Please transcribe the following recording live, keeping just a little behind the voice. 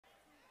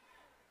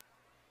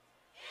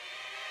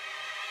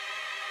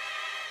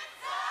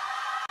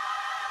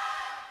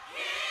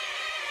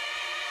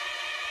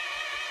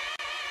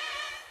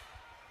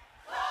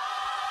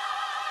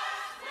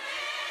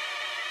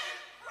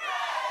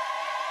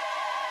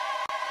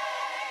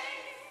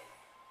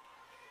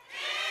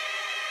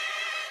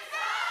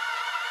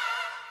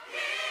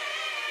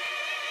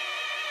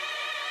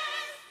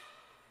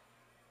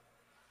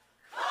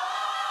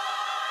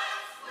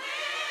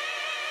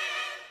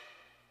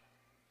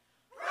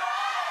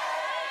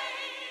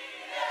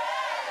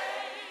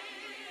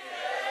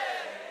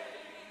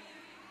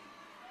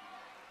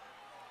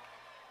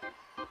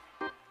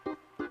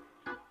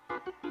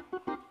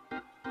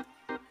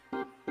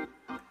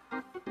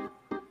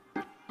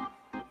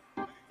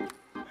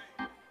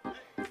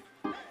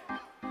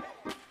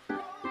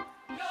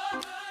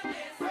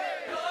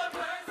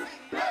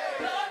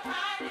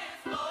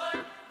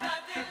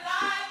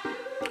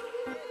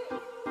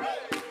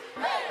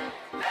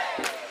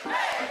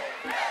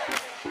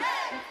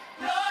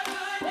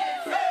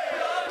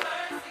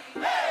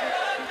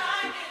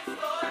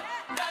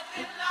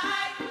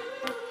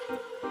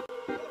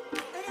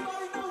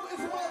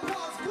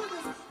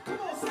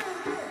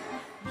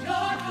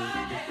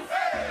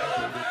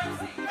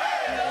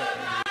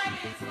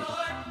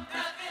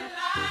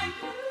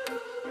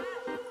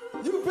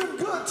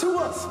to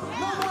us.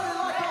 Nobody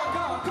like our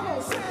God. Come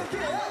on, say it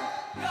again.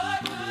 Your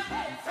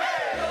goodness,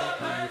 your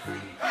mercy,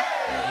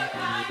 your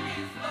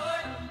kindness,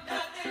 Lord,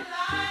 nothing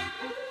like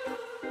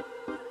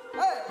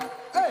you.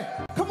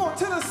 Hey, come on,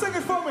 tenor, sing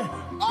it for me.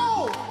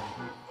 Oh!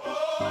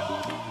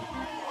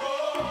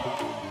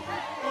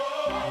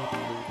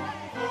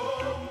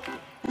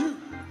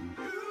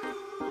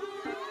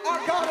 Our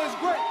God is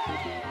great.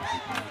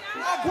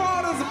 Our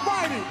God is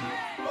mighty.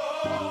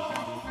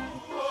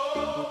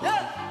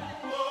 Yeah.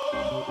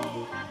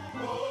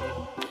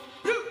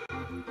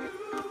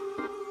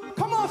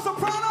 Come on,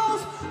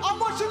 sopranos. I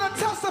want you to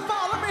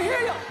testify. Let me hear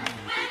you.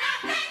 When I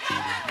think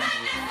of the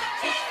goodness of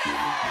Jesus,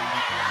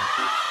 and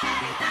all that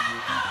he's done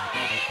for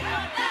me,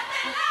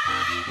 nothing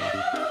like you.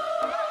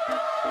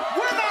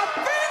 When I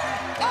think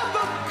of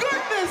the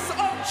goodness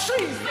of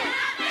Jesus, When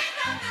I think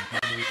of the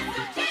goodness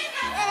of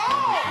Jesus, and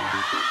all,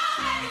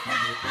 that he's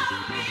done for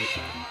me,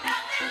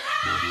 nothing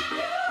like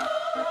you.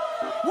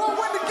 well,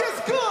 when it gets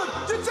good,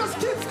 it just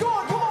keeps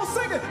going. Come on,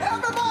 sing it.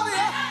 Everybody.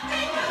 When I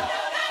think of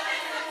the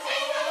goodness of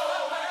Jesus,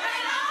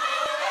 and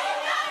all that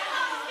he's done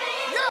for me,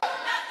 Yeah.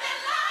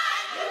 nothing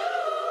like you.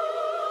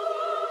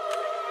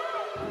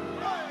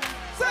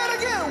 Say it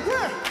again.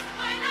 When?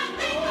 When I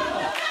think of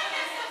the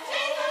goodness of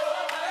Jesus,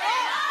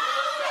 and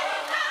all that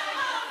he's done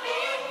for me,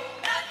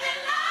 nothing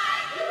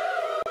like you.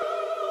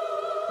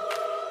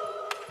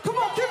 Come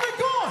on, keep it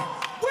going.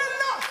 When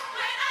not?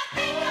 When I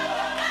think of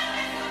the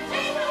goodness of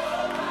Jesus,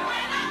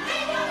 when I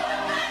think of the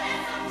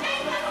goodness of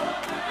Jesus,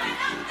 when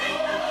I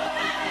think of the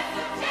goodness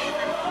of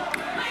Jesus,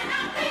 when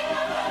I think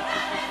of the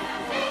goodness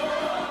of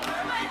Jesus,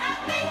 when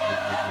I think of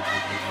the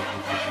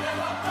goodness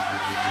of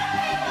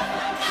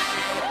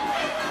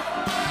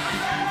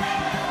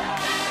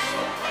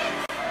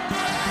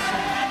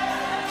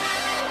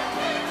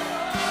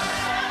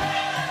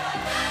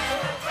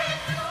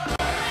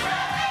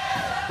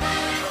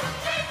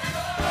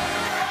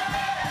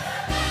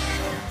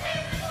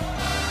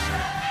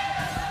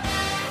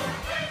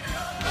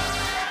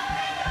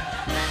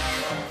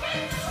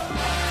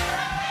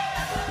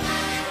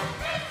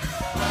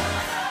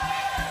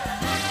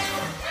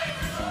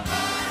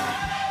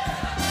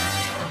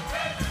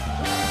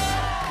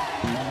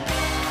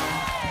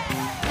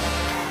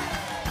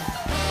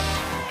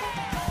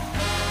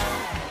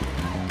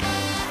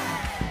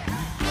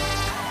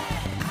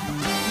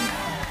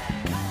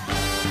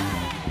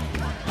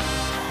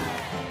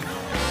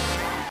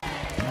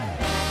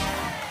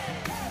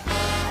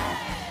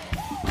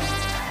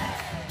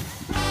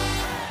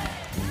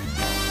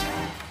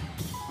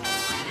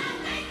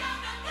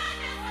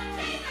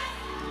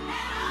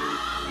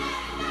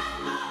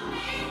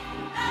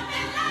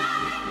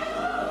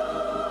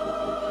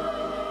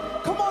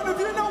Come on, if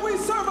you know we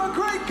serve a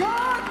great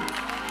God,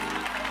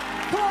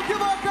 come on,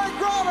 give our God